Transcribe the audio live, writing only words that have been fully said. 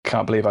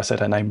can't believe I said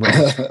her name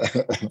wrong.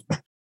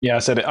 Yeah, I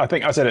said it. I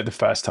think I said it the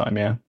first time.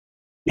 Yeah.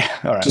 Yeah.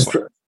 All right.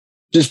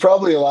 She's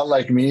probably a lot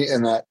like me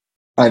in that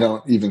I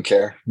don't even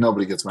care.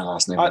 Nobody gets my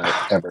last name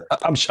right ever.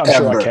 I'm sure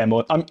I care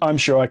more. I'm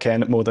sure I care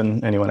more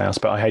than anyone else,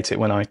 but I hate it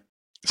when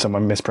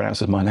someone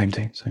mispronounces my name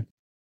too. So,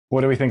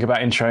 what do we think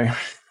about intro?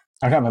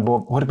 I can't remember.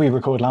 What did we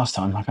record last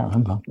time? I can't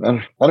remember.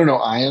 I don't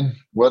know, Ian.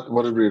 What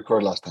did we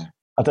record last time?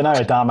 I don't know,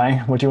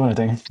 Adame. What do you want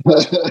to do?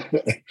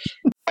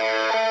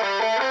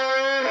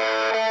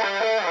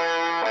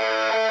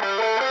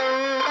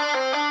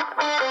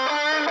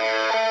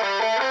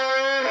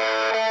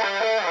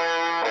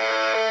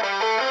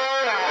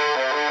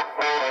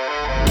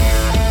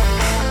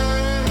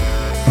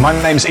 My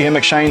name's Ian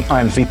McShane.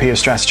 I'm VP of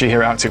Strategy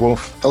here at Arctic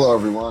Wolf. Hello,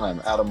 everyone. I'm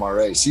Adam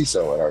Marrè,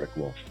 CISO at Arctic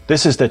Wolf.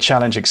 This is the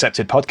Challenge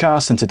Accepted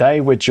podcast, and today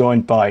we're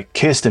joined by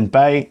Kirsten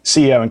Bay,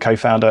 CEO and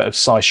co-founder of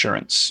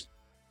Cysurance.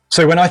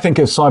 So when I think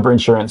of cyber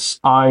insurance,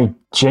 I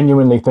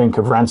genuinely think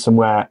of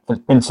ransomware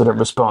and incident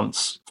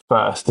response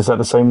first. Is that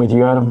the same with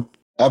you, Adam?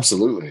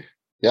 Absolutely.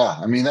 Yeah.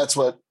 I mean, that's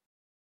what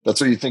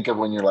you think of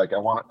when you're like,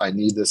 I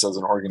need this as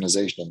an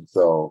organization.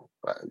 So,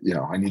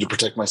 I need to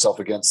protect myself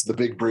against the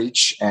big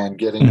breach and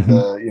getting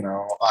the,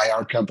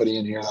 IR company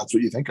in here. That's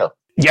what you think of.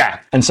 Yeah.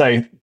 And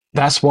so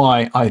that's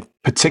why I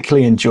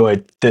particularly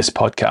enjoyed this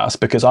podcast,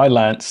 because I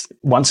learned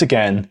once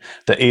again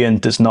that Ian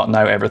does not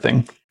know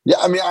everything. Yeah.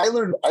 I mean, I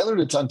learned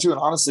a ton too. And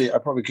honestly, I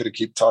probably could have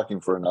kept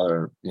talking for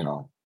another,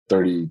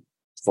 30,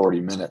 40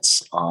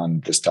 minutes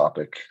on this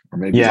topic, or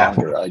maybe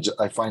longer.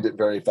 I find it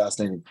very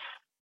fascinating.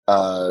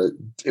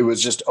 It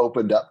was just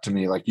opened up to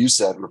me, like you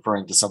said,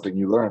 referring to something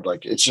you learned,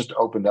 like it's just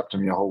opened up to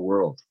me a whole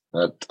world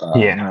that I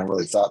never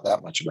really thought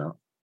that much about.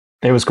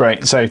 It was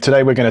great. So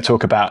today we're going to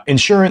talk about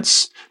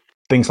insurance,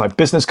 things like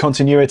business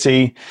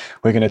continuity.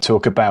 We're going to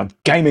talk about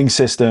gaming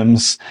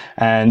systems,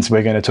 and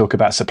we're going to talk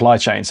about supply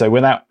chain. So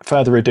without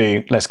further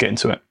ado, let's get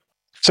into it.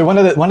 So one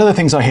of the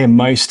things I hear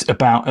most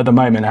about at the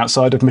moment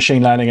outside of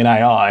machine learning and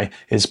AI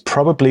is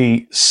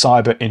probably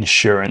cyber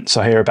insurance.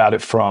 I hear about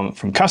it from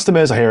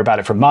customers. I hear about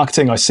it from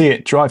marketing. I see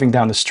it driving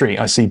down the street.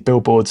 I see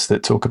billboards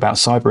that talk about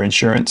cyber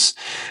insurance.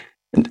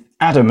 And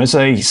Adam, as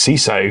a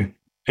CISO,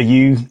 are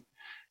you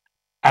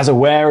as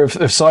aware of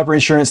cyber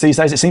insurance these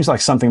days? It seems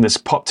like something that's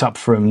popped up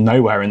from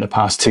nowhere in the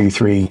past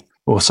 2-3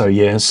 or so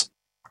years.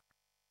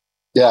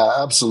 Yeah,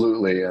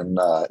 absolutely. And,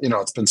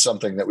 it's been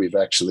something that we've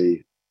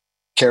actually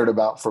cared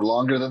about for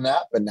longer than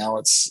that, but now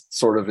it's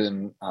sort of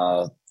in,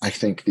 I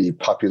think, the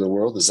popular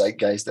world, the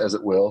zeitgeist, as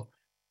it will.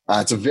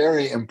 It's a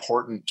very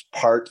important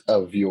part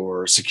of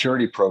your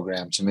security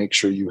program to make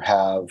sure you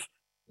have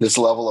this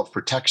level of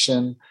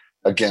protection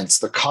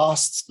against the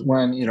costs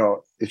when,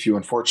 if you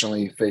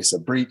unfortunately face a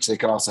breach. They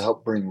can also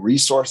help bring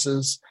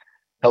resources,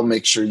 help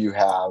make sure you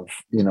have,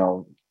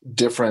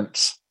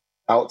 different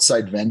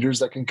outside vendors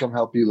that can come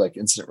help you, like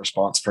incident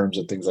response firms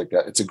and things like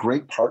that. It's a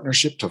great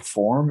partnership to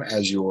form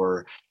as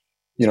you're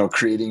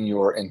creating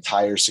your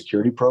entire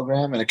security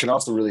program. And it can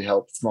also really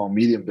help small,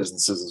 medium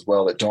businesses as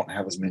well that don't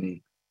have as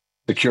many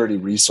security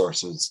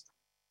resources.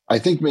 I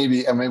think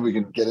maybe we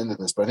can get into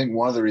this, but I think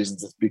one of the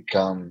reasons it's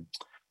become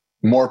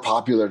more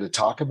popular to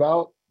talk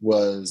about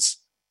was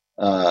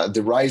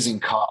the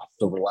rising cost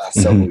over the last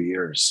several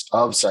years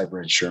of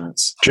cyber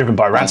insurance. Driven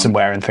by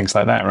ransomware and things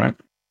like that, right?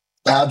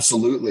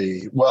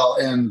 Absolutely. Well,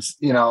 and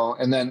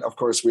then of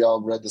course we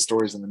all read the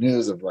stories in the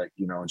news of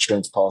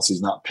insurance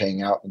policies not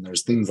paying out, and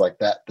there's things like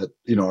that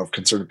have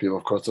concerned people.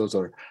 Of course,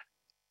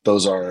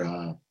 those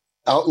are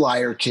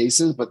outlier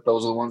cases, but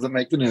those are the ones that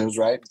make the news,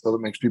 right? So that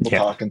makes people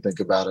talk and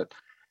think about it.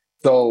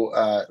 So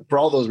for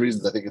all those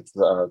reasons, I think it's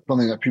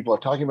something that people are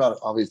talking about.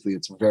 Obviously,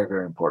 it's very,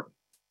 very important.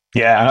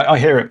 Yeah, I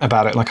hear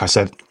about it, like I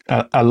said,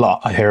 a lot.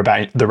 I hear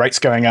about the rates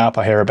going up.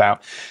 I hear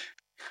about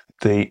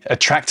the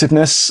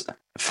attractiveness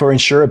for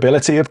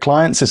insurability of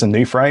clients is a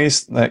new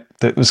phrase that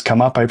was come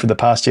up over the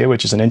past year,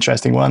 which is an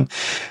interesting one.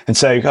 And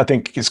so I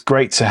think it's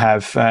great to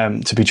have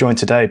to be joined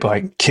today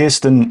by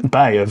Kirsten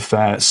Bay of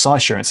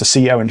Cysurance, the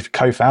CEO and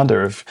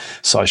co-founder of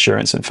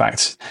Cysurance, in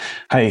fact.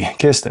 Hey,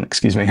 Kirsten,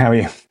 excuse me, how are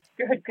you?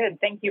 Good.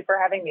 Thank you for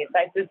having me. It's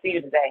nice to see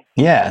you today.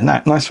 Yeah,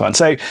 nice one.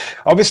 So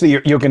obviously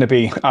you're going to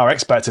be our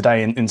expert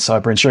today in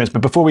cyber insurance.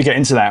 But before we get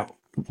into that,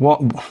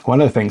 one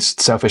of the things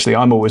selfishly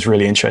I'm always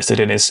really interested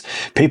in is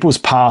people's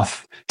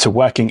path to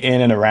working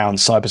in and around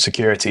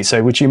cybersecurity.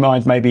 So would you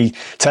mind maybe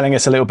telling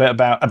us a little bit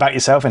about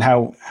yourself and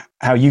how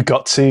you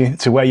got to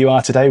where you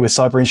are today with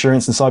cyber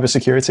insurance and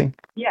cybersecurity?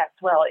 Yes,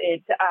 well,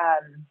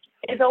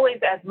 it's always,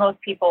 as most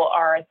people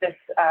are at this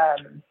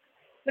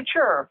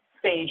mature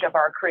stage of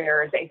our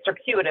careers, a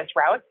circuitous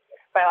route.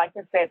 But I like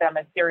to say that I'm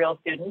a serial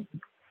student.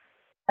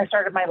 I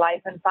started my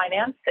life in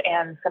finance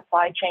and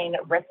supply chain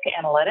risk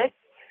analytics.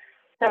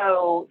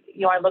 So,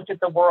 I looked at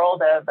the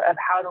world of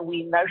how do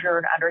we measure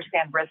and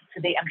understand risk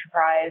to the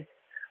enterprise,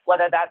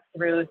 whether that's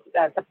through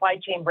supply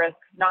chain risk,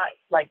 not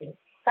like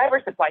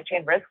cyber supply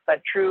chain risk,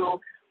 but true,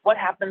 what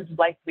happens,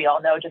 like we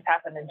all know just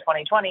happened in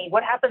 2020,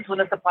 what happens when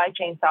the supply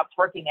chain stops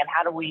working and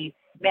how do we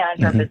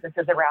manage our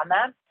businesses around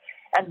that?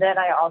 And then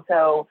I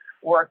also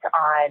worked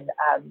on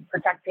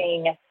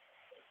protecting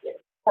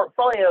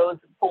portfolios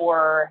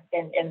for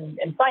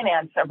in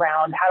finance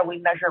around how do we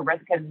measure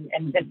risk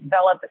and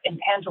develop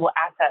intangible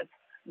assets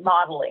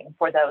modeling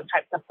for those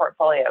types of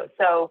portfolios.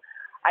 So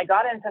I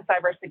got into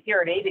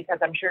cybersecurity because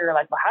I'm sure you're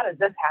like, well, how does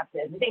this have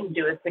anything to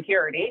do with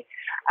security?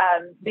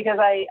 Because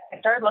I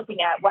started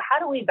looking at, well, how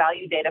do we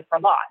value data for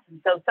loss?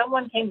 And so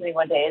someone came to me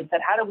one day and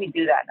said, how do we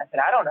do that? And I said,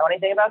 I don't know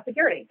anything about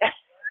security.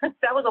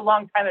 That was a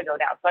long time ago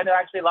now. So I know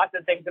actually lots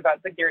of things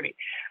about security.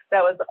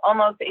 That was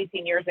almost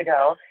 18 years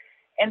ago.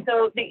 And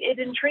so it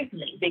intrigued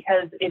me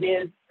because it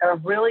is a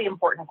really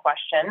important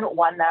question,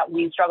 one that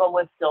we struggle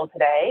with still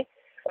today.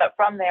 But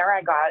from there,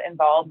 I got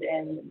involved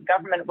in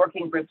government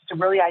working groups to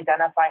really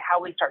identify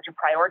how we start to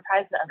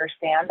prioritize and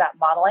understand that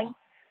modeling,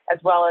 as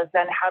well as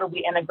then how do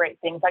we integrate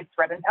things like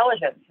threat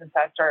intelligence. And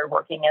so I started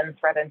working in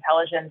threat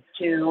intelligence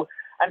to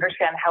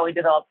understand how we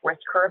develop risk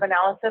curve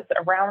analysis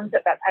around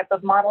that type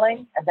of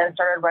modeling, and then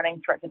started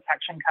running threat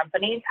detection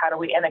companies. How do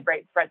we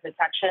integrate threat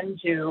detection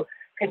to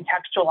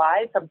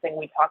contextualize something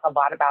we talk a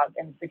lot about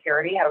in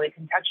security? How do we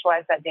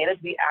contextualize that data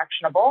to be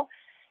actionable?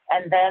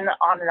 And then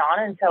on and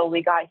on until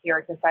we got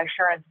here to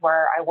Cysurance,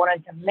 where I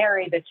wanted to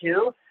marry the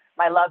two,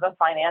 my love of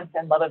finance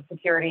and love of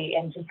security,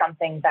 into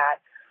something that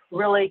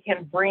really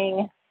can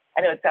bring,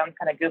 I know it sounds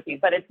kind of goofy,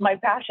 but it's my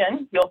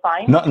passion, you'll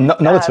find. Not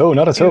at all,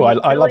 not at all.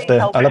 I love really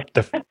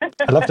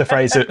I love the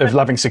phrase of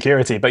loving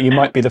security, but you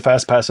might be the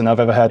first person I've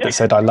ever heard that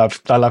said I love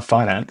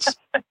finance.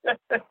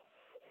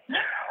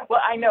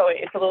 Well, I know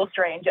it's a little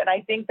strange, and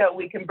I think that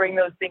we can bring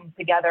those things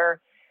together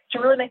to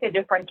really make a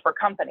difference for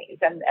companies.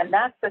 And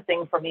that's the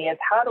thing for me, is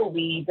how do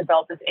we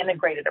develop this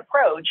integrated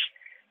approach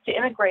to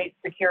integrate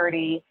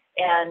security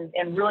and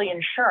really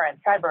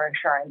insurance, cyber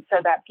insurance, so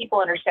that people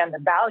understand the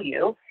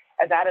value.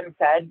 As Adam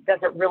said, does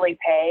it really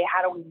pay?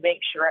 How do we make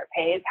sure it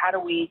pays? How do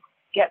we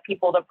get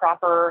people the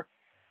proper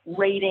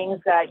ratings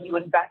that you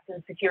invest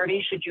in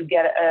security? Should you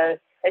get a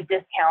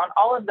discount?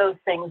 All of those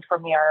things for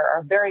me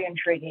are very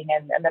intriguing,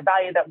 and the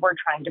value that we're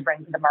trying to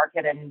bring to the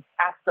market and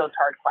ask those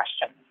hard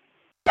questions.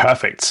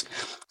 Perfect.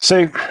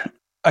 So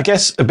I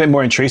guess a bit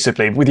more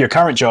intrusively, with your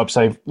current job,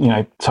 so,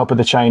 top of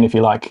the chain, if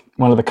you like,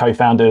 one of the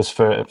co-founders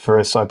for a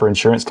cyber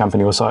insurance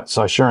company, or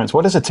Cysurance,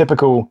 what does a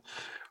typical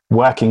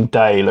working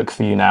day look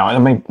for you now? I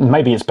mean,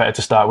 maybe it's better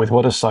to start with,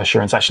 what does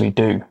Cysurance actually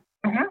do?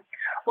 Mm-hmm.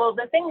 Well,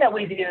 the thing that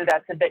we do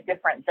that's a bit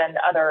different than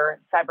other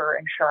cyber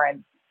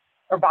insurance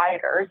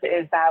providers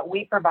is that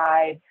we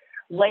provide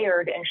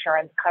layered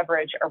insurance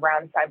coverage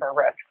around cyber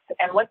risks.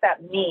 And what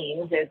that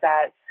means is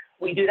that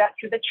we do that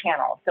through the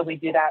channel. So we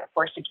do that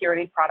for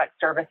security product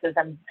services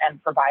and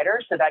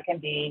providers. So that can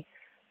be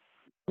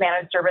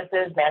managed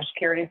services, managed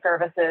security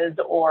services,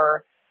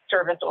 or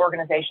service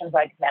organizations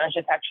like managed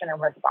detection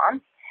and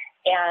response.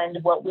 And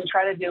what we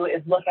try to do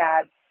is look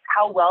at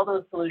how well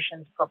those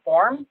solutions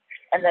perform,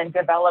 and then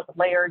develop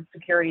layered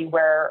security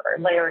or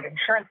layered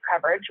insurance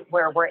coverage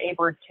where we're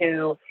able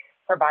to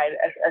provide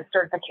a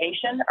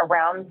certification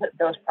around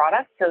those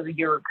products so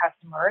your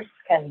customers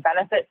can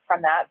benefit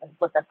from that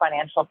with the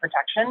financial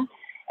protection,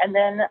 and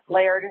then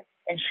layered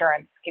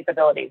insurance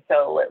capabilities.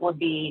 So it would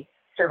be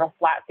sort of a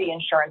flat fee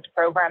insurance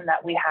program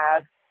that we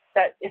have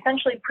that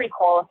essentially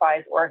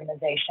pre-qualifies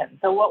organizations.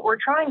 So what we're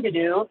trying to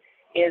do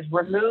is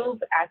remove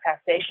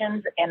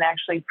attestations and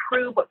actually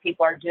prove what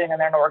people are doing in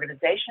their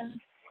organizations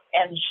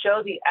and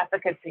show the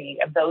efficacy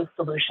of those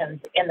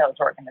solutions in those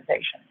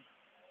organizations.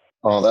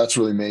 Oh, that's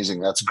really amazing.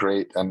 That's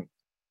great. And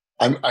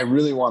I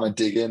really want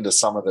to dig into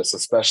some of this,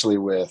 especially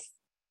with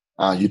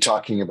you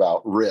talking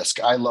about risk.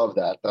 I love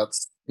that.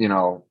 That's,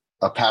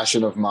 a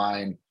passion of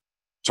mine,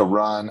 to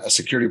run a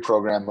security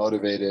program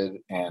motivated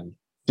and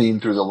seen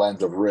through the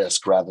lens of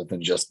risk rather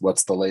than just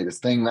what's the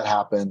latest thing that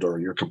happened or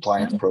your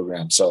compliance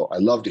program. So I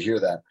love to hear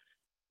that.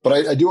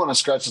 But I do want to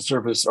scratch the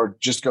surface, or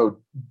just go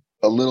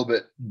a little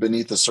bit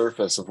beneath the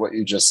surface of what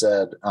you just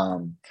said.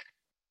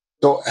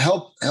 So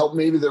help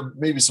maybe there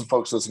may be some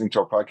folks listening to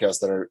our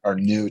podcast that are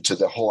new to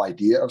the whole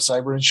idea of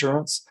cyber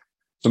insurance.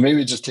 So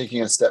maybe just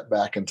taking a step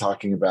back and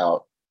talking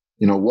about,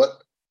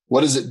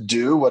 what does it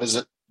do? What is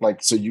it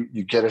like? So you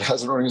get it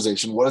as an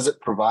organization. What does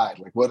it provide?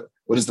 Like what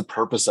is the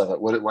purpose of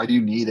it? Why do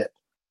you need it?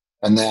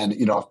 And then,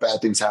 if bad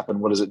things happen,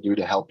 what does it do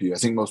to help you? I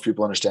think most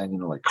people understand,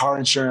 like car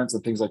insurance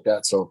and things like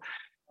that. So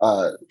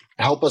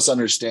help us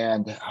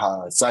understand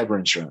cyber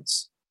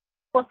insurance.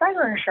 Well,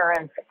 cyber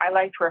insurance, I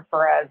like to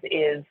refer as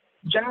is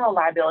general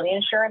liability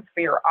insurance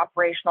for your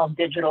operational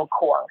digital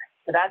core.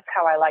 So that's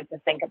how I like to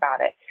think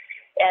about it.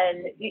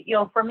 And,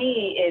 for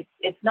me,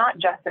 it's not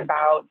just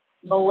about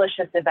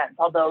malicious events,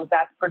 although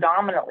that's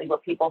predominantly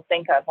what people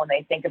think of when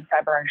they think of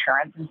cyber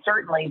insurance. And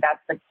certainly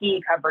that's the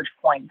key coverage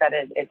point that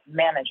it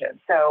manages.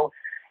 So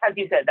as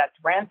you said, that's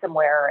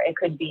ransomware. It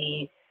could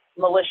be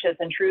malicious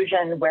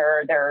intrusion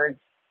where there's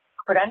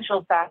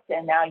credential theft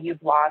and now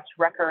you've lost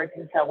records.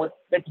 And so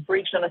it's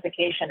breach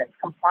notification, it's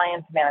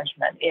compliance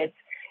management.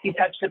 You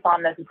touched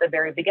upon this at the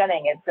very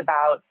beginning. It's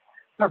about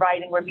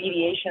providing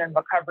remediation and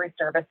recovery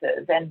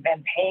services and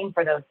paying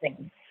for those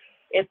things.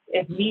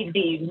 If need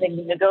be,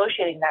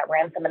 negotiating that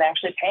ransom and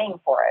actually paying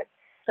for it.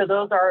 So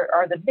those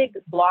are the big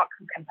block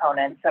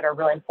components that are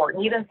really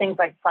important. Even things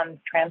like funds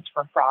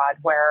transfer fraud,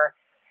 where,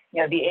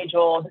 the age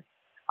old,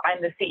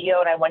 I'm the CEO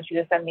and I want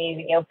you to send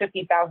me,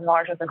 $50,000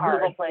 worth of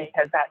Google Play,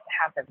 because that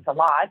happens a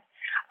lot.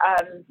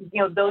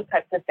 Those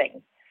types of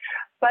things.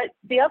 But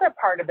the other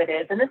part of it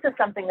is, and this is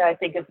something that I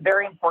think is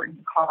very important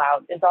to call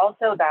out, is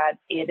also that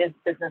it is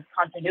business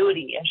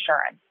continuity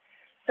insurance.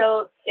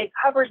 So it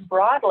covers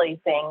broadly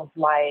things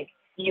like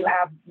you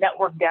have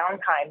network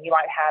downtime. You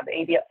might have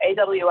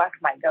AWS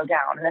might go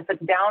down. And if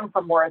it's down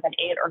for more than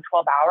 8 or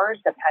 12 hours,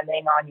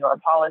 depending on your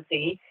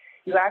policy,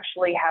 you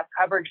actually have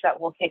coverage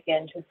that will kick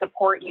in to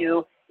support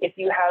you if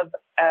you have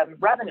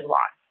revenue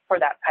loss for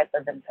that type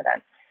of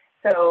incident.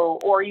 So,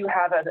 or you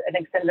have an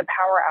extended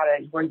power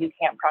outage where you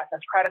can't process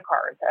credit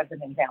cards, as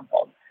an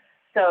example.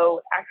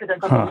 So,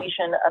 accidental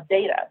deletion of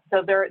data.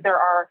 So there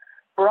are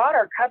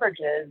broader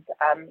coverages,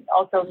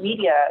 also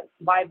media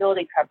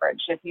liability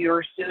coverage if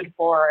you're sued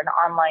for an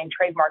online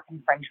trademark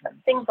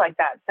infringement, things like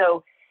that.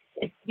 So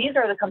these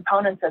are the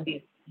components of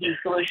these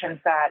solutions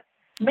that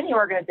many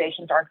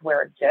organizations aren't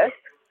aware exist,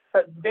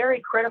 but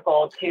very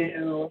critical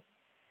to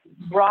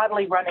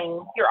broadly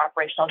running your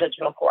operational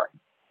digital core.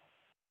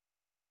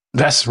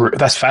 That's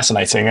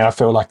fascinating. And I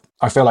feel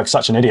like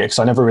such an idiot, because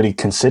I never really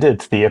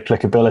considered the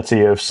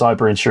applicability of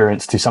cyber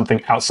insurance to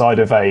something outside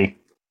of a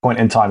point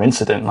in time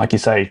incident. Like you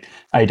say,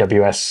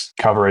 AWS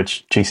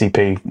coverage,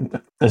 GCP,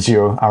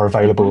 Azure are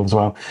available as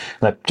well.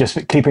 That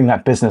just keeping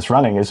that business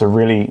running is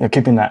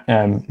keeping that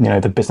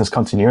the business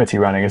continuity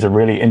running is a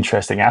really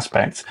interesting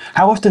aspect.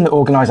 How often do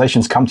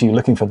organizations come to you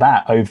looking for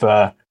that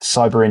over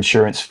cyber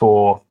insurance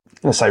for,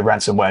 let's say,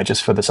 ransomware,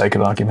 just for the sake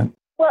of argument?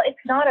 Well, it's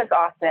not as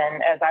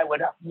often as I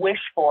would wish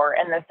for,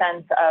 in the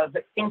sense of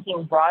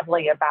thinking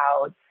broadly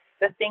about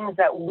the things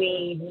that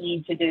we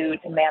need to do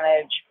to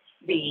manage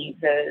the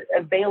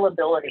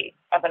availability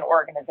of an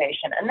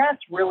organization. And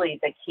that's really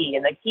the key.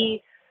 And the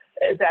key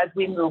is, as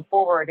we move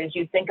forward, is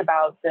you think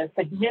about the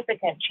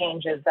significant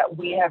changes that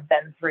we have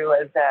been through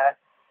as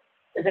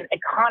an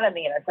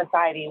economy and a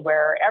society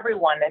where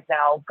everyone is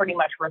now pretty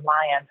much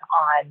reliant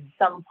on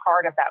some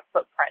part of that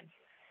footprint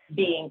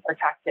being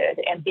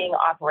protected and being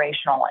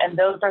operational. And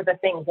those are the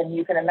things. And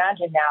you can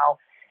imagine now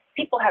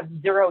people have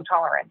zero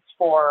tolerance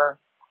for,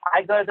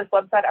 I go to this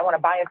website, I want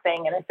to buy a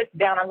thing, and if it's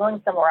down, I'm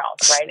going somewhere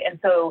else, right? And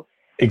so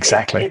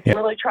exactly, it's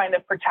really trying to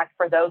protect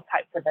for those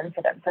types of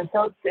incidents. And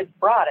so it's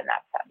broad in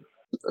that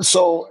sense.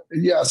 So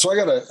I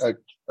got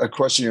a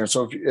question here.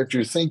 So if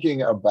you're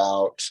thinking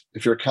about,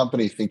 if you're a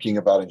company thinking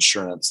about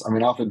insurance, I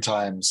mean,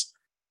 oftentimes,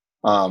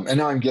 and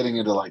now I'm getting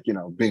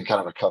into being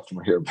kind of a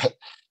customer here, but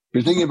if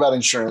you're thinking about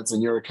insurance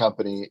and you're a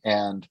company,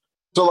 and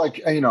so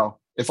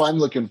if I'm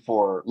looking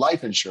for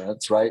life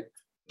insurance, right?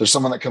 There's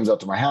someone that comes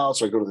out to my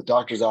house, or I go to the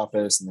doctor's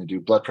office and they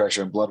do blood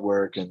pressure and blood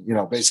work. And,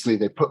 basically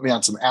they put me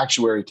on some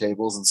actuary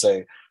tables and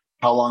say,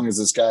 how long is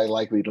this guy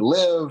likely to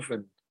live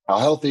and how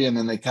healthy? And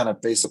then they kind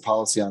of base a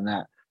policy on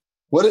that.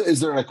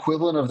 Is there an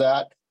equivalent of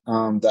that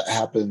that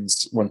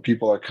happens when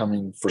people are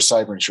coming for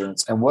cyber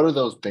insurance? And what are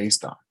those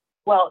based on?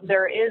 Well,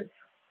 there is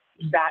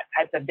that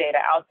type of data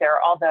out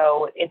there,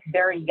 although it's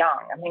very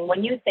young. I mean,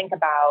 when you think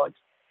about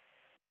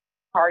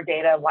car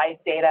data, life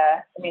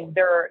data, I mean,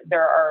 there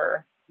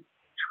are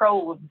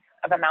troves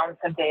of amounts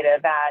of data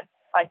that,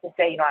 like to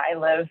say, I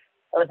live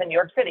in New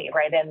York City,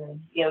 right? And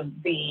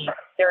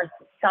there's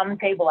some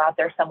table out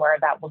there somewhere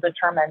that will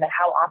determine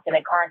how often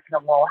a car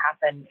accident will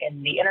happen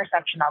in the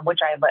intersection on which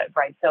I live,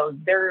 right? So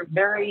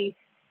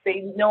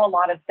they know a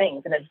lot of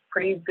things, and it's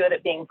pretty good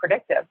at being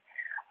predictive.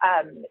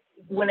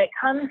 When it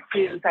comes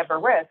to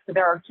cyber risk,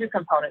 there are two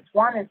components.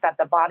 One is that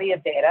the body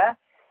of data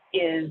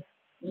is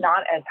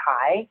not as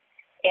high,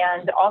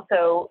 and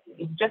also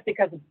just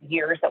because of the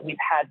years that we've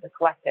had to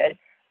collect it.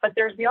 But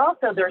there's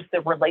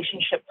the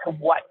relationship to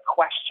what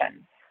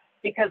question,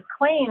 because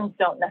claims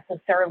don't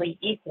necessarily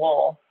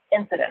equal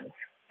incidents.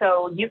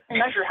 So you can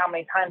measure how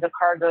many times a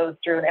car goes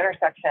through an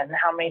intersection,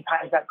 how many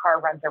times that car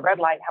runs a red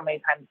light, how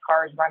many times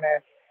cars run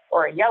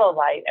a yellow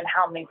light, and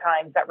how many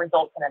times that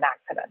results in an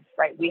accident,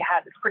 right?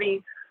 It's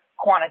pretty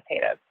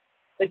quantitative.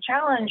 The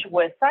challenge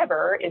with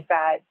cyber is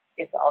that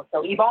it's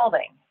also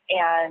evolving.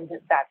 And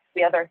that's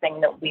the other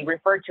thing that we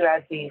refer to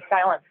as the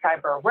silent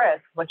cyber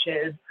risk, which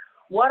is,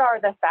 what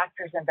are the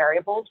factors and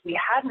variables we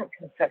hadn't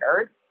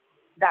considered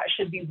that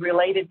should be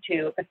related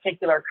to a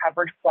particular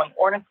coverage point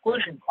or an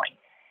exclusion point?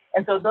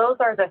 And so those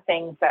are the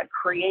things that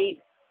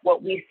create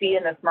what we see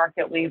in this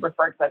market. We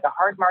refer to as a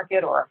hard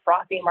market or a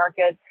frothy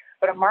market,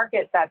 but a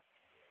market that's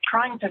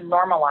trying to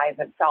normalize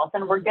itself.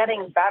 And we're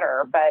getting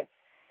better, but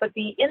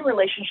the in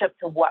relationship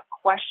to what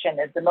question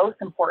is the most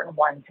important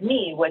one to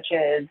me, which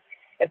is,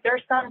 if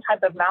there's some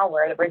type of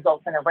malware that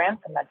results in a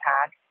ransom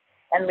attack,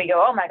 and we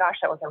go, oh my gosh,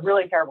 that was a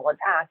really terrible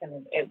attack.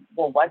 And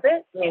was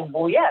it? I mean,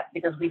 well, yes,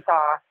 because we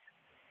saw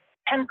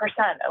 10%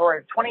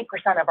 or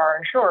 20% of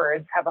our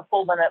insureds have a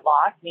full limit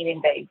loss,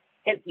 meaning they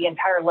hit the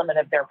entire limit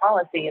of their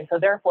policy. And so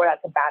therefore that's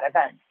a bad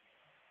event.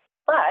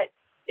 But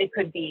it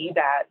could be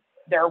that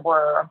there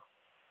were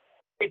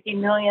 50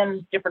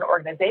 million different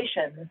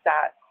organizations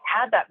that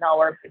had that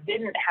malware but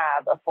didn't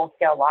have a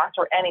full-scale loss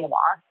or any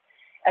loss.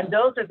 And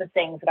those are the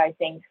things that I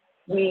think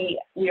we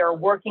are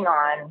working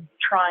on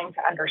trying to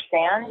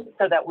understand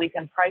so that we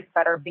can price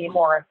better, be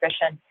more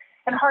efficient.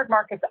 And hard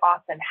markets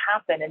often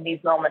happen in these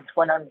moments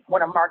when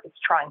a market's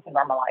trying to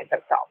normalize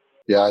itself.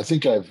 Yeah, I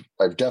think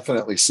I've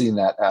definitely seen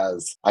that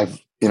as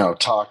I've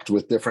talked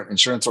with different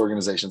insurance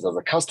organizations as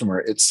a customer.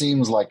 It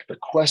seems like the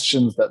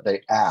questions that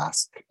they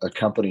ask a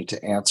company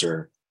to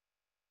answer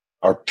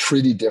are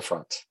pretty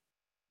different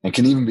and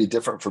can even be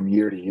different from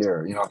year to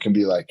year. It can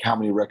be like, how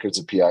many records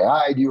of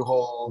PII do you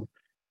hold?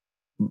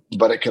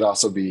 But it could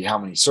also be how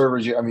many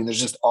servers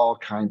there's just all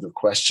kinds of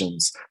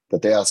questions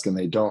that they ask, and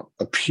they don't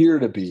appear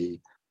to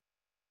be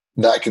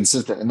that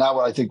consistent. And that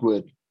what I think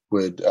would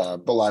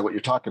belie what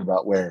you're talking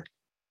about, where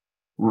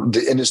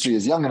the industry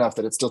is young enough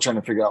that it's still trying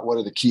to figure out what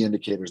are the key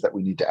indicators that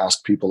we need to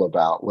ask people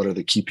about, what are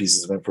the key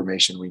pieces of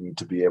information we need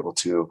to be able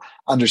to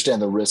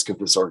understand the risk of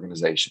this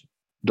organization.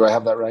 Do I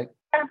have that right?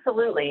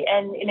 Absolutely.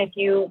 And if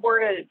you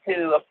were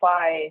to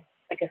apply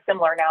like a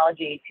similar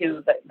analogy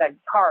to the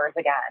cars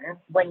again,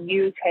 when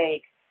you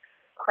take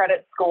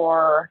credit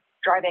score,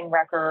 driving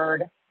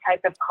record,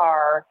 type of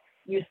car,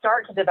 you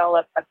start to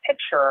develop a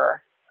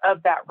picture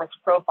of that risk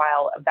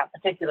profile of that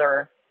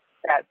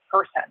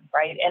person,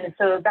 right? And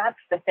so that's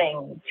the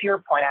thing, to your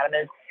point, Adam,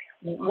 is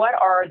what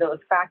are those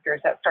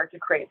factors that start to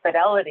create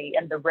fidelity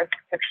in the risk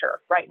picture?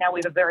 Right now, we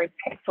have a very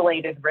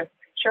pixelated risk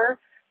picture,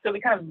 so we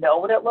kind of know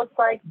what it looks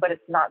like, but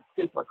it's not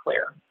super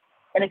clear,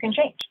 and it can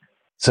change.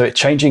 So it's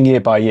changing year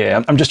by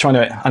year. I'm just trying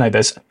to, I know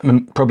there's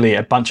probably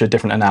a bunch of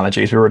different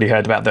analogies. We already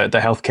heard about the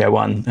healthcare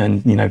one,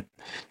 and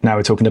now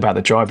we're talking about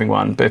the driving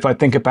one. But if I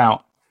think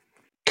about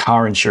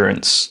car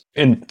insurance,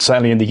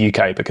 certainly in the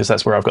UK, because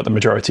that's where I've got the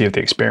majority of the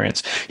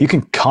experience, you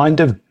can kind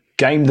of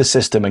game the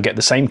system and get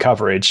the same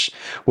coverage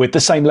with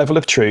the same level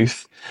of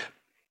truth,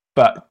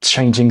 but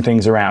changing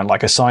things around,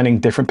 like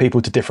assigning different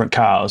people to different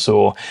cars,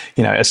 or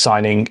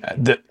assigning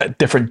a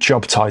different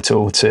job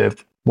title to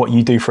what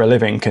you do for a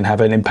living can have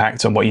an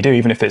impact on what you do,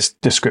 even if it's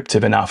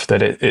descriptive enough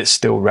that it's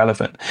still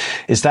relevant.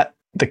 Is that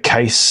the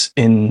case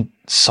in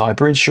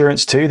cyber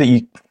insurance too,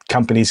 that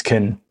companies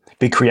can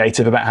be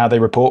creative about how they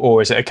report?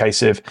 Or is it a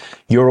case of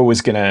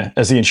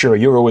as the insurer,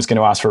 you're always going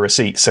to ask for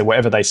receipts, so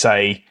whatever they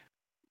say,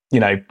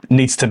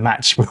 needs to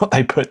match what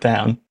they put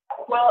down?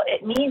 Well,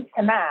 it needs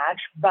to match,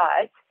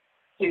 but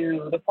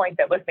to the point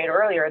that was made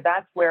earlier,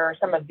 that's where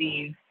some of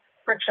these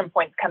friction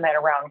points come in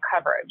around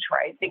coverage,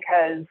 right?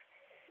 Because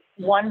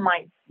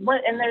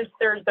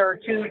there are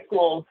two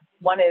schools.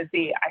 One is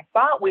I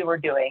thought we were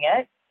doing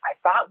it. I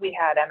thought we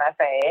had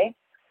MFA.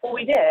 Well,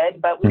 we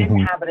did, but we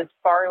didn't have it as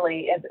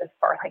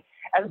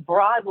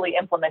broadly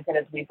implemented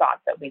as we thought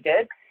that we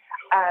did.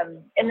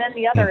 And then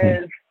the other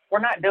is we're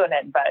not doing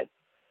it, but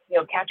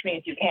catch me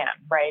if you can,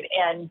 right?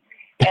 And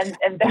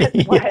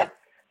that's what.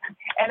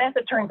 And as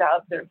it turns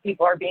out,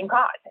 people are being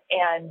caught,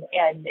 and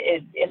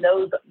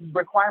those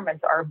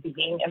requirements are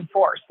being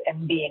enforced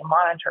and being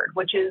monitored,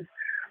 which is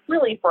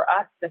really for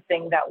us the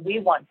thing that we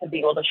want to be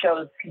able to show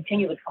is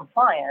continuous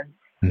compliance.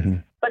 Mm-hmm.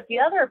 But the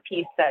other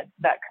piece that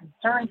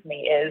concerns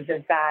me is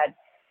that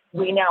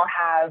we now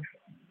have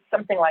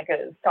something like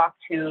a SOC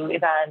 2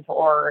 event,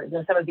 or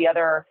some of the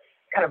other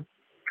kind of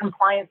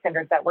compliance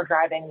standards that we're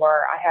driving,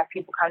 where I have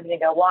people come to me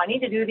and go, well, I need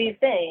to do these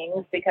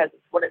things because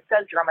it's what it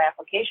says here on my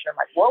application. I'm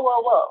like,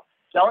 whoa.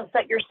 Don't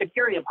set your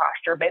security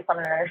posture based on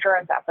an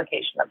insurance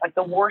application. That's like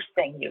the worst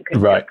thing you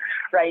could do,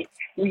 right?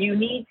 You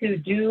need to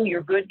do your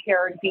good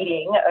care and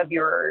feeding of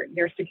your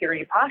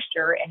security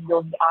posture, and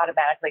you'll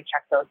automatically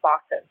check those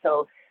boxes.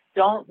 So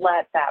don't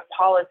let that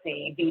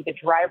policy be the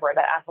driver,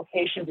 that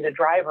application be the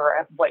driver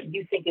of what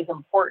you think is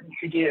important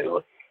to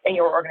do in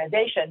your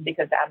organization,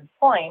 because at a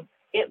point,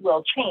 it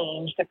will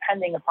change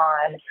depending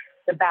upon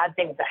the bad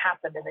things that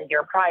happened in the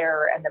year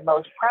prior and the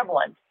most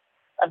prevalent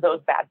of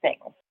those bad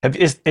things.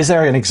 Is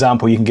there an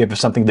example you can give of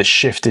something that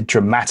shifted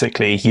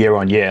dramatically year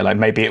on year? Like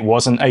maybe it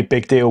wasn't a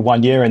big deal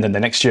one year, and then the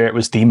next year it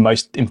was the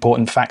most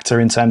important factor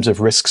in terms of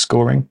risk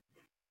scoring?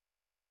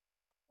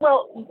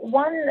 Well,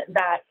 one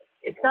that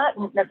it's not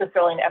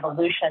necessarily an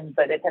evolution,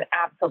 but it's an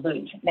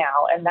absolute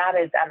now, and that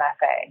is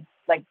MFA.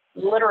 Like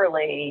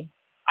literally,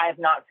 I have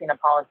not seen a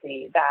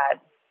policy that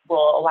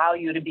will allow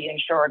you to be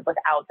insured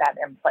without that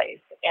in place.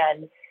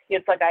 And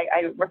it's like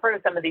I refer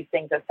to some of these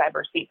things as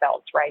cyber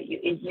seatbelts, right?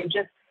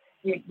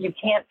 You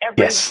can't,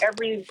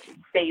 every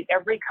state,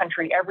 every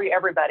country,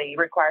 everybody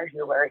requires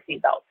you to wear a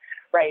seatbelt,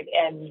 right?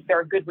 And there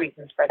are good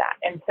reasons for that.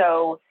 And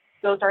so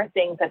those are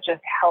things that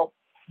just help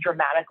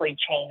dramatically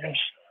change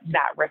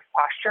that risk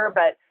posture.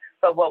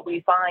 But what we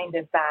find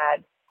is that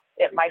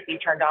it might be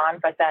turned on,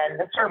 but then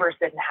the servers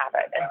didn't have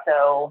it. And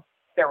so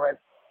there was,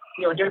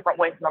 different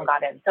ways someone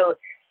got in. So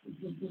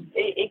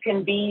it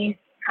can be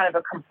kind of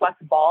a complex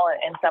ball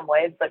in some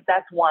ways, but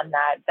that's one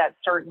that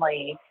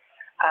certainly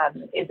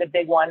is a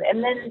big one.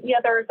 And then the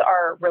others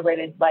are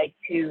related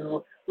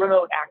to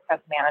remote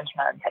access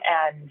management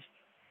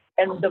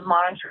and the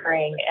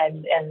monitoring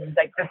and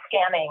like the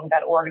scanning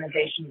that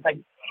organizations, like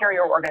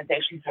carrier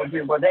organizations, will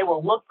do, where they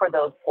will look for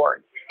those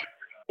ports.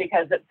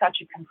 because it's such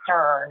a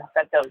concern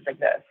that those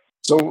exist.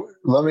 So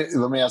let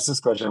me ask this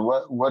question.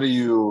 What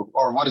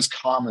is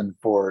common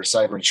for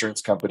cyber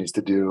insurance companies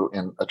to do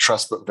in a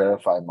trust but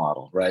verify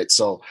model, right?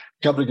 So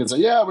a company can say,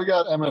 yeah, we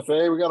got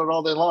MFA, we got it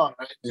all day long,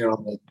 right? You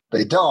know,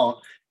 they don't.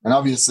 And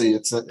obviously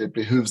it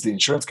behooves the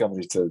insurance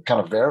companies to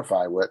kind of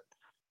verify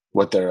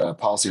what their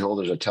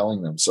policyholders are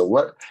telling them. So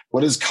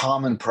what is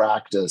common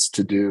practice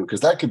to do?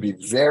 Because that could be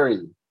very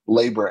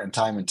labor and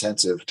time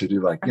intensive to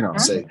do, like, you know,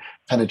 say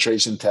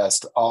penetration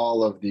test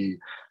all of the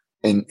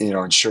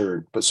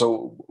insured. But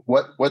so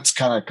what's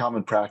kind of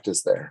common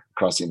practice there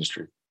across the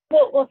industry?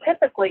 Well,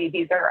 typically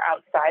these are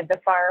outside the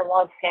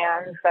firewall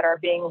scans that are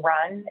being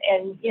run,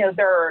 and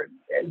there are,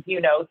 as you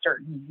know,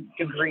 certain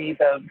degrees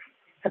of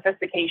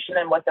sophistication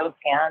in what those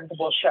scans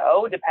will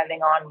show,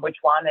 depending on which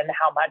one and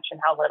how much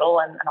and how little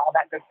and all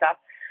that good stuff.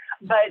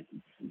 But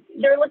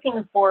they're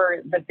looking for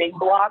the big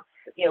blocks,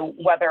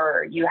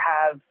 whether you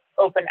have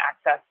open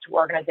access to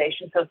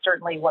organizations. So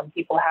certainly when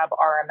people have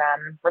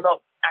RMM,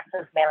 remote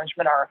access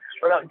management, or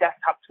remote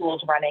desktop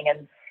tools running,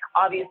 and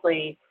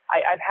obviously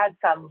I've had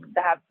some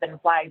that have been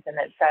flagged and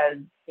it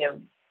says,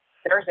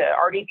 there's an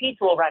RDP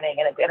tool running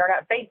and it's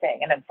internet facing.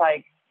 And it's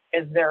like,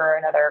 is there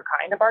another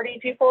kind of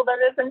RDP tool that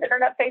isn't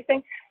internet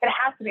facing? It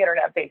has to be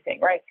internet facing,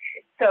 right?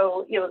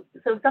 So,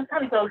 so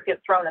sometimes those get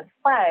thrown as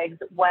flags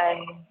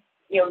when,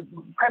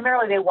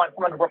 primarily they want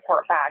someone to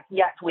report back,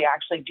 yes, we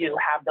actually do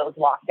have those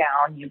locked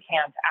down. You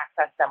can't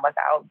access them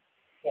without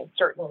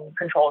certain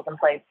controls in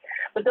place.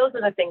 But those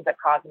are the things that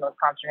cause the most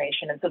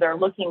consternation. And so they're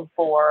looking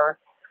for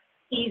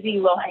easy,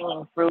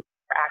 low-hanging fruit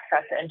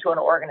access into an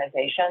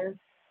organization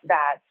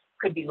that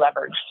could be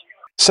leveraged.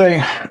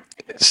 So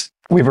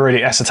we've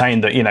already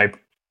ascertained that,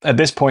 at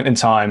this point in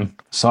time,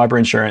 cyber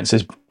insurance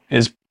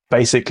is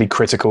basically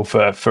critical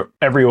for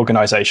every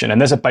organization, and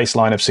there's a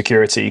baseline of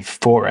security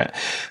for it.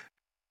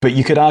 But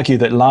you could argue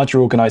that larger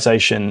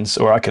organizations,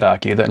 or I could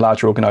argue that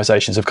larger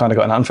organizations have kind of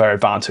got an unfair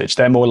advantage.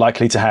 They're more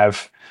likely to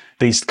have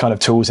these kind of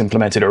tools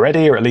implemented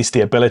already, or at least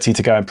the ability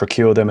to go and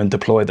procure them and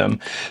deploy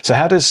them. So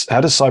how does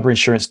cyber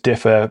insurance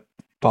differ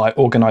by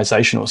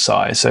organizational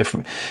size? So,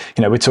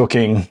 we're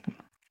talking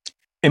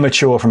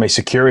immature from a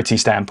security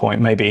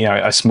standpoint, maybe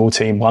a small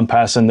team, one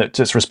person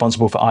that's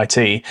responsible for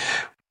IT.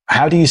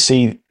 How do you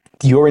see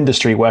your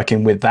industry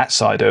working with that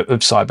side of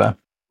cyber?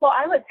 Well,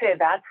 I would say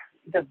that's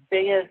the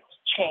biggest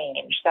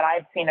change that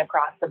I've seen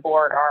across the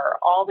board are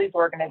all these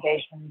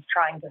organizations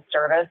trying to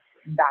service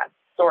that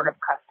sort of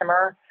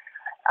customer,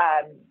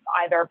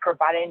 either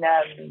providing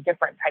them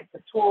different types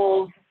of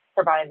tools,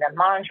 providing them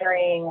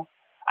monitoring,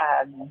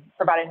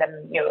 providing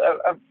them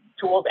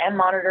tools and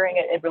monitoring.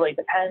 It really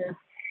depends.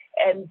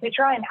 And to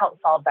try and help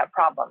solve that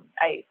problem.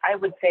 I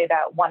would say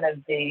that one of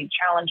the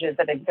challenges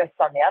that exists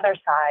on the other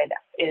side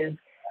is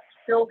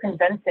still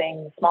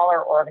convincing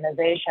smaller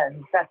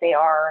organizations that they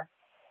are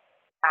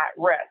at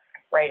risk,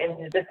 right?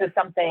 And this is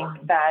something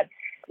that,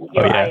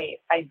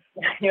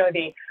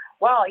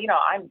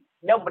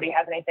 nobody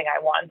has anything I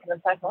want. And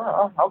it's like,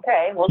 oh,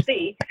 okay, we'll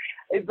see.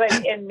 But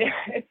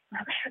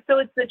so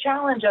it's the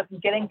challenge of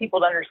getting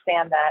people to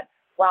understand that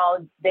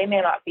while they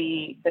may not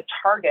be the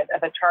target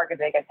of a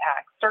targeted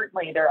attack,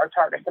 certainly there are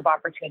targets of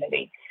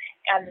opportunity,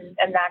 and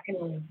that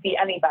can be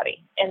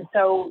anybody. And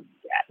so,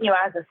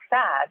 as a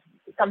stat,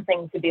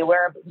 something to be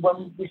aware of,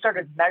 when we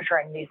started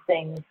measuring these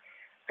things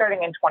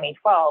starting in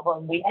 2012,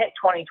 when we hit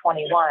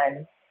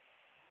 2021,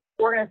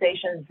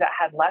 organizations that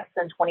had less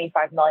than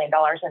 $25 million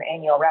in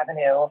annual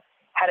revenue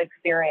had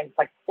experienced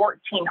like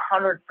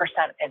 1,400%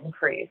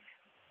 increase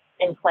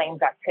in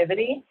claims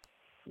activity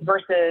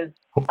versus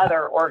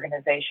other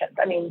organizations.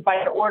 I mean, by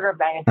an order of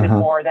magnitude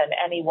more than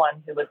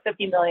anyone who was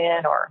 50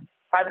 million or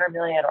 500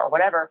 million or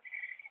whatever.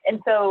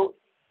 And so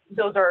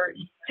those are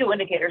two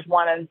indicators.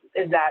 One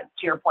is that,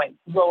 to your point,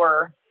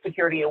 lower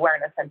security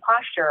awareness and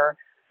posture,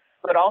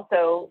 but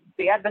also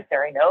the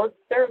adversary knows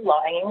they're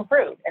low-hanging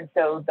fruit. And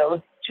so those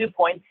 2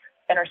 points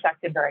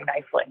intersected very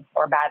nicely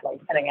or badly,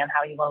 depending on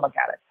how you want to look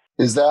at it.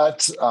 Is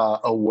that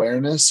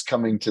awareness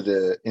coming to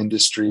the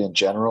industry in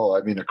general?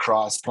 I mean,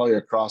 probably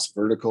across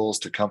verticals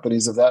to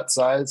companies of that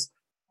size?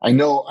 I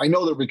know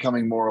they're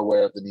becoming more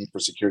aware of the need for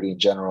security in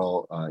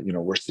general.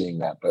 We're seeing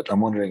that, but I'm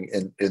wondering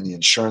in the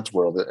insurance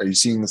world, are you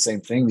seeing the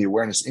same thing, the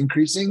awareness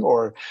increasing,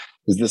 or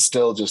is this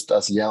still just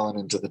us yelling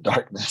into the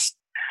darkness?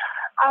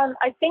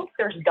 I think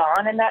there's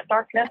dawn in that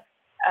darkness.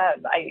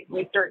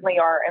 We certainly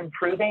are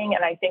improving,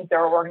 and I think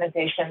there are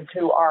organizations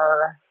who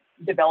are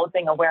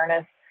developing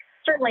awareness.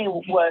 Certainly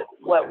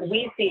what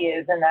we see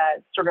is in that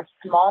sort of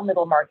small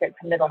middle market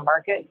to middle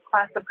market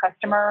class of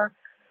customer,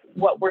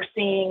 what we're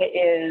seeing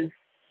is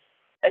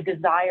a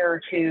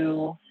desire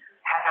to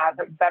have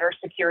better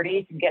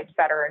security, to get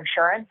better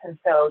insurance. And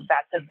so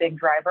that's a big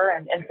driver.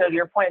 And so to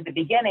your point at the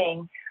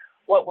beginning,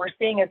 what we're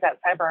seeing is that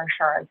cyber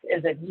insurance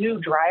is a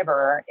new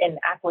driver in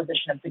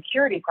acquisition of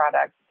security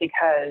products,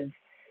 because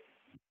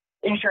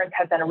insurance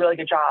has done a really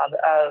good job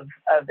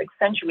of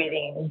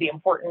accentuating the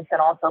importance,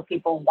 and also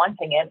people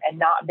wanting it and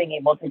not being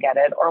able to get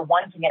it, or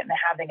wanting it and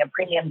having a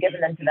premium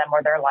given into them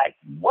where they're like,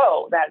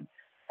 whoa, that's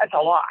that's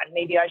a lot.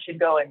 Maybe I should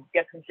go and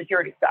get some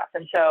security stuff.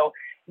 And so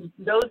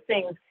those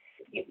things,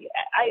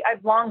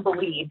 I've long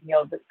believed,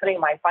 putting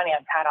my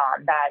finance hat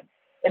on, that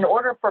in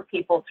order for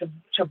people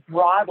to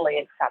broadly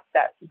accept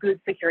that good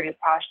security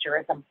posture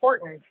is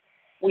important,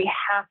 we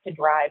have to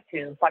drive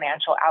to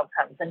financial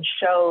outcomes and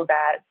show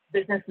that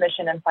business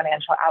mission and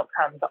financial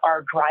outcomes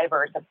are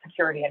drivers of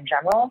security in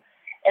general.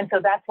 And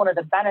so that's one of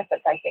the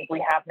benefits I think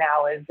we have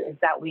now is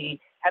that we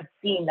have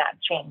seen that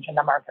change in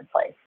the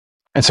marketplace.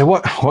 And so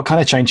what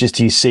kind of changes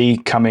do you see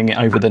coming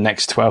over the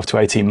next 12 to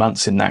 18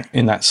 months in that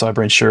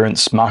cyber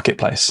insurance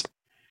marketplace?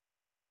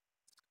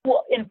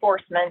 Well,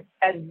 enforcement,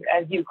 as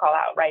you call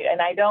out, right?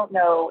 And I don't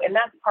know, and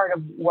that's part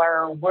of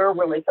where we're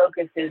really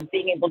focused, is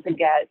being able to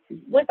get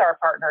with our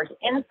partners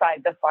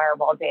inside the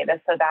firewall data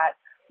so that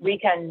we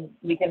can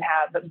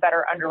have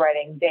better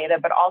underwriting data,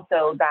 but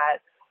also that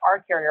our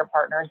carrier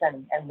partners,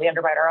 and we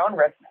underwrite our own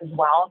risks as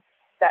well,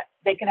 that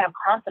they can have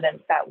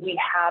confidence that we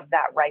have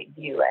that right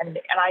view. And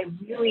I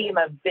really am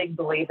a big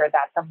believer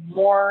that the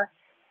more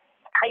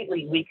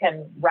tightly we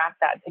can wrap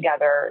that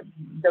together,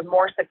 the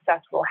more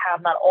success we'll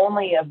have, not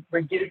only of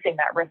reducing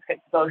that risk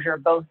exposure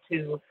both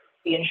to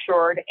the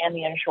insured and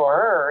the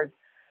insurers,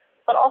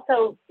 but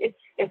also it's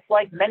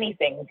like many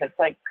things. It's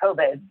like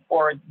COVID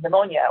or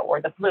pneumonia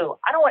or the flu.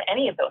 I don't want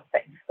any of those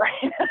things,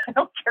 right? I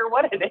don't care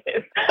what it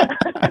is.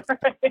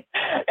 Right?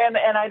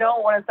 And I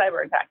don't want a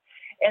cyber attack.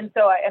 And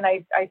so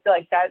I feel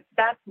like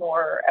that's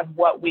more of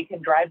what we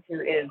can drive to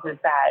is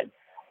that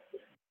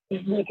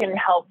we can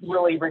help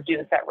really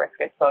reduce that risk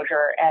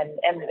exposure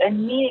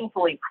and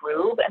meaningfully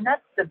prove. And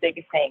that's the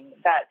biggest thing,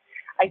 that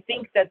I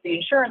think that the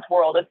insurance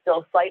world is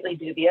still slightly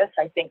dubious.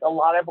 I think a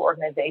lot of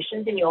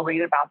organizations, and you'll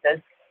read about this,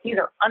 these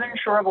are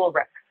uninsurable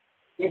risks.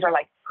 These are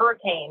like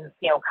hurricanes,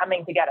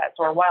 coming to get us,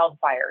 or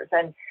wildfires.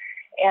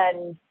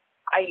 And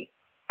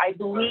I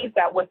believe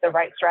that with the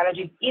right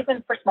strategies,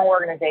 even for small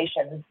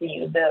organizations,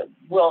 the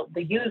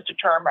used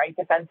term, right,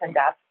 defense in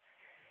depth,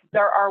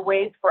 there are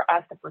ways for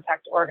us to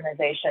protect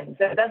organizations.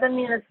 It doesn't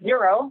mean it's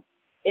zero.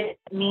 It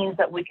means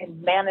that we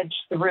can manage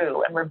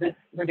through and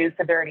reduce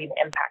severity and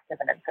impact of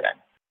an incident.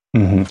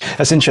 Mm-hmm.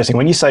 That's interesting.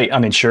 When you say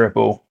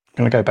uninsurable, I'm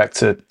going to go back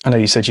to, I know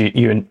you said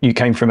you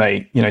came from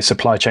a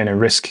supply chain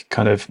and risk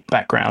kind of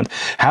background.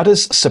 How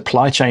does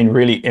supply chain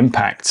really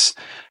impact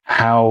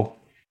how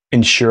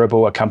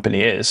insurable a company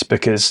is?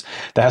 Because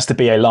there has to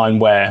be a line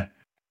where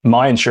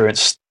my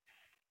insurance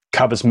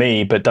covers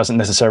me, but doesn't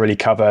necessarily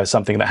cover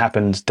something that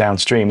happens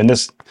downstream. And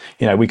this,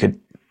 we could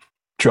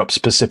drop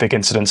specific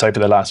incidents over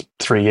the last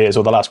 3 years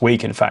or the last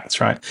week, in fact,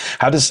 right?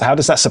 How does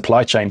that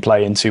supply chain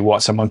play into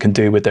what someone can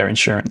do with their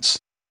insurance?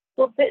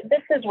 Well,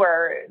 this is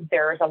where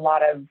there's a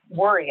lot of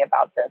worry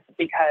about this,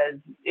 because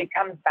it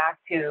comes back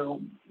to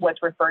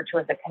what's referred to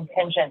as a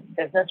contingent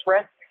business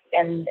risk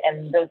and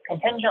those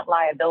contingent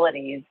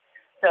liabilities.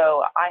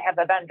 So I have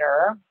a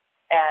vendor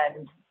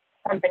and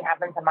something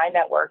happens in my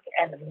network,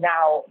 and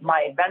now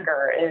my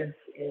vendor is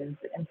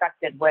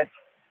infected with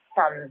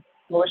some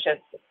malicious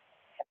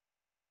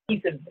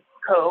piece of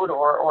code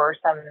or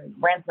some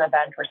ransom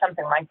event or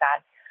something like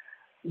that.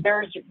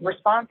 There's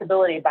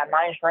responsibility by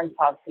my insurance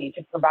policy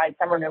to provide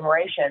some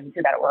remuneration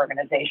to that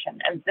organization.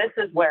 And this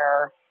is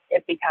where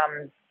it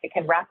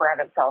can wrap around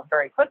itself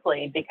very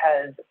quickly,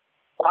 because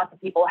lots of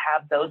people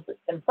have those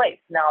in place.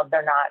 Now,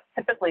 they're not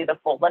typically the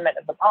full limit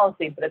of the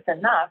policy, but it's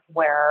enough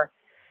where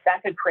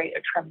that could create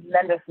a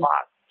tremendous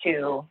loss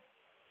to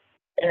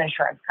an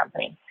insurance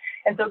company.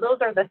 And so those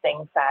are the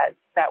things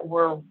that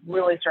we're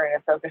really starting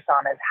to focus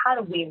on, is how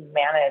do we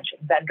manage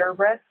vendor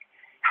risk?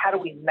 How do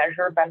we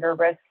measure vendor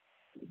risk?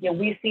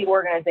 We see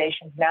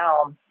organizations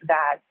now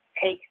that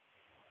take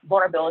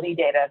vulnerability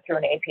data through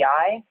an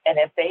API, and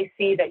if they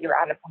see that you're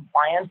out of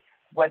compliance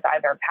with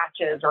either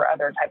patches or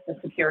other types of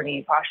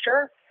security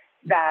posture,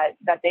 that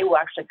they will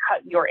actually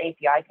cut your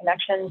API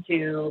connection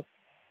to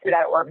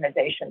that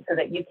organization, so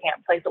that you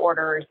can't place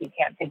orders, you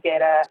can't take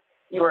data,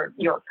 you're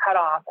cut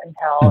off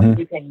until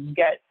you can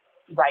get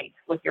right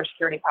with your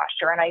security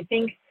posture. And I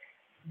think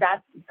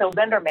so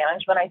vendor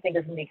management, I think,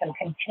 is going to become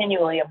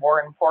continually a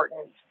more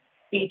important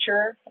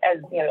feature, as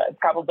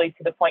probably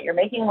to the point you're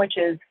making, which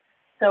is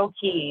so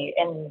key.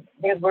 And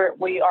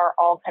we are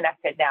all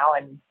connected now,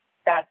 and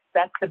that's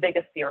the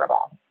biggest fear of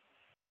all.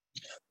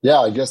 Yeah,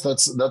 I guess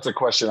that's a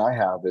question I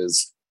have,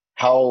 is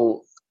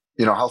how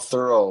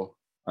thorough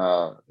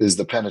is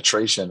the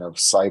penetration of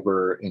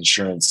cyber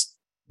insurance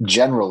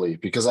generally?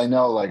 Because I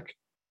know like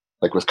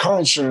with car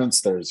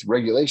insurance, there's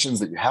regulations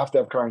that you have to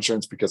have car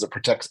insurance because it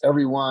protects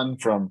everyone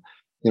from,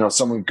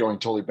 someone going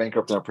totally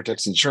bankrupt, and it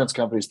protects the insurance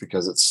companies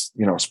because it's,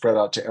 spread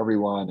out to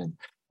everyone. And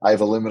I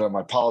have a limit on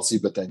my policy,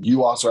 but then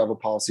you also have a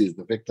policy as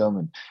the victim.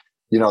 And,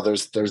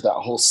 there's that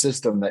whole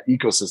system, that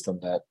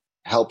ecosystem that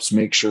helps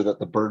make sure that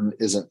the burden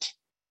isn't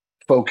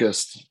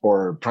focused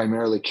or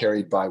primarily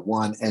carried by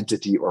one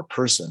entity or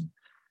person.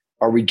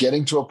 Are we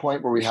getting to a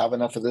point where we have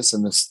enough of this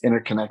in this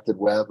interconnected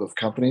web of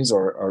companies,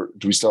 or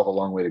do we still have a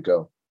long way to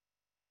go?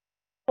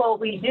 Well,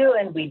 we do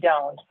and we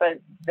don't. But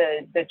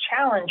the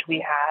challenge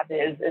we have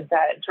is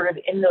that sort of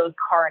in those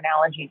car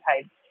analogy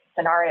type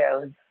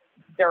scenarios,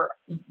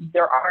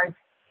 there aren't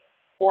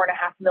 4.5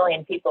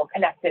 million people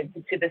connected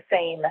to the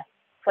same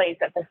place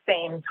at the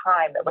same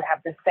time that would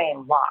have the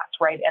same loss,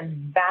 right?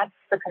 And that's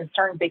the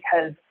concern,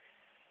 because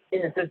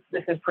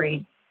this is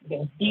pretty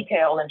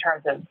detailed in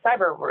terms of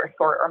cyber risk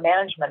or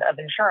management of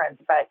insurance,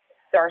 but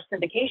there are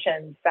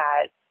syndications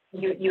that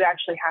you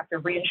actually have to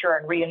reinsure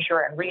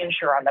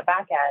on the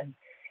back end.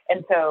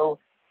 And so,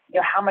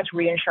 how much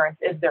reinsurance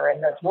is there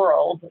in this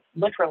world,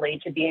 literally,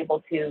 to be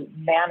able to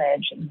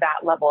manage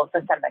that level of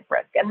systemic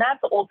risk? And that's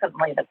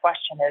ultimately the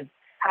question: is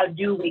how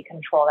do we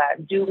control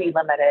that? Do we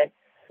limit it?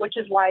 Which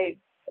is why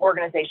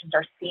organizations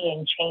are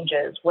seeing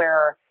changes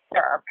where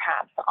there are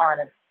caps on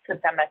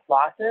systemic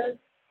losses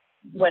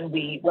when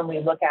we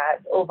look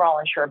at overall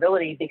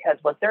insurability, because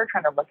what they're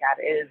trying to look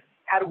at is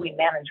how do we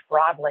manage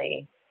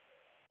broadly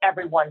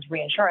everyone's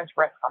reinsurance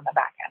risk on the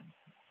back end.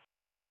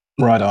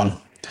 Right on.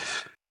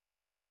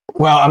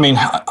 Well, I mean,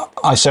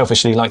 I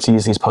selfishly like to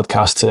use these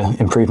podcasts to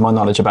improve my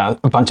knowledge about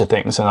a bunch of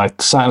things, and I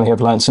certainly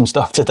have learned some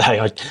stuff today.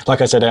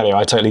 Like I said earlier,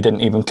 I totally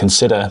didn't even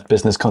consider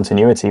business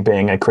continuity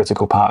being a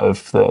critical part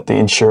of the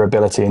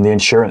insurability and the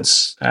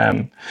insurance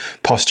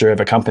posture of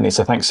a company.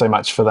 So thanks so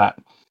much for that,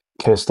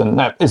 Kirsten.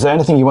 Now, is there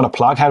anything you want to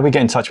plug? How do we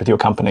get in touch with your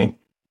company?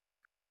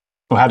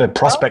 Or how do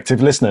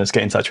prospective listeners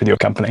get in touch with your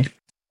company?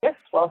 Yes,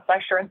 well,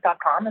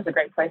 Cysurance.com is a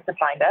great place to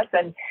find us.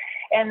 And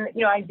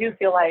I do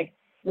feel like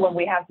when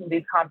we have some of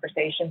these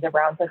conversations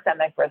around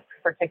systemic risk,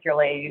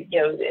 particularly,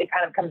 it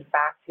kind of comes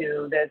back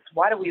to this,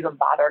 why do we even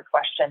bother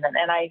question?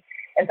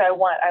 And so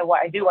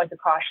I do want to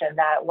caution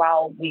that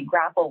while we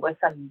grapple with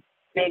some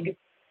big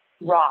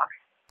rocks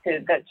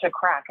to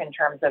crack in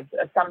terms of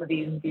some of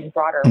these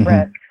broader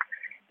risks,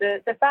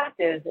 the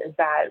fact is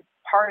that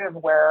part of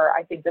where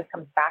I think this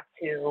comes back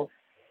to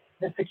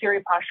the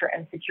security posture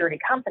and security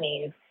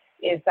companies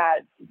is that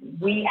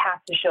we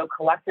have to show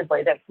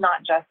collectively that's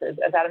not just, as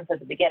Adam said at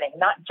the beginning,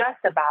 not just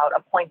about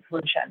a point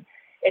solution.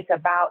 It's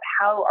about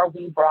how are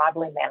we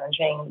broadly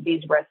managing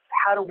these risks?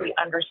 How do we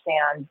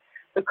understand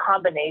the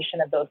combination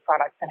of those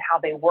products and how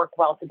they work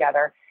well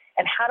together?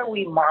 And how do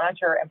we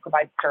monitor and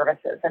provide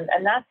services?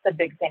 And that's the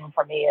big thing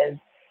for me, is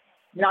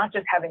not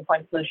just having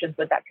point solutions,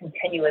 but that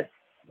continuous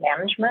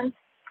management.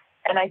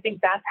 And I think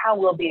that's how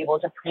we'll be able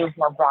to prove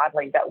more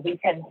broadly that we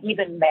can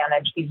even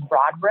manage these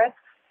broad risks,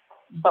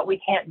 but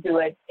we can't do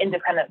it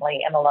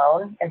independently and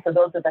alone. And so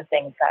those are the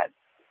things that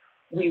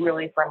we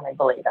really firmly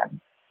believe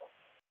in.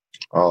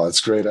 Oh, that's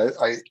great.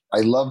 I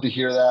love to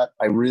hear that.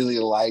 I really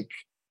like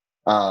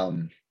the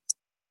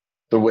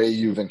way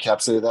you've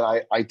encapsulated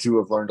that. I too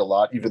have learned a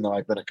lot, even though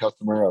I've been a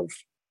customer of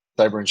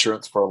cyber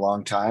insurance for a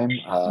long time.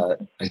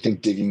 I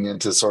think digging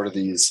into sort of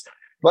these,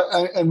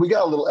 and we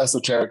got a little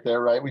esoteric there,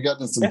 right? We got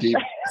into some deep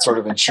sort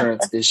of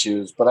insurance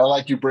issues, but I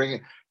like you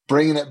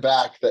bringing it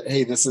back that,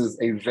 hey, this is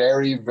a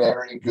very,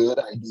 very good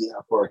idea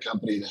for a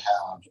company to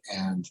have.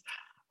 And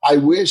I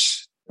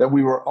wish that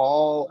we were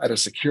all at a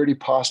security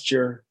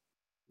posture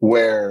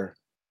where,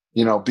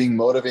 being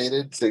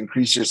motivated to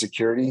increase your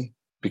security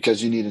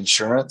because you need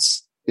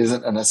insurance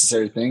isn't a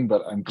necessary thing,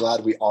 but I'm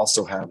glad we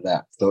also have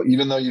that. So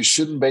even though you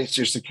shouldn't base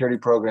your security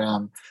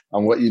program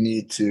on what you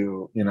need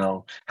to,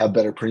 have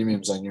better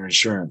premiums on your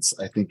insurance,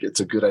 I think it's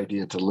a good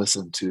idea to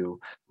listen to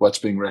what's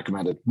being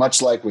recommended.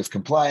 Much like with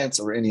compliance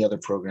or any other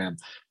program,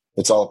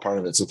 it's all a part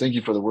of it. So thank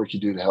you for the work you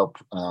do to help,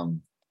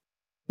 kind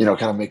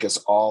of make us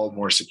all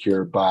more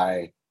secure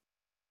by,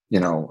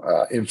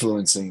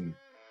 influencing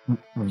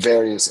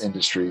various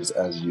industries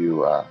as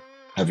you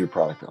have your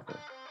product out there.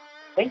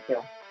 Thank you.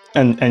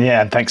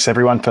 And thanks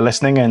everyone for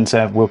listening, and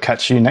we'll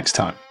catch you next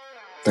time.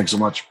 Thanks so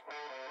much.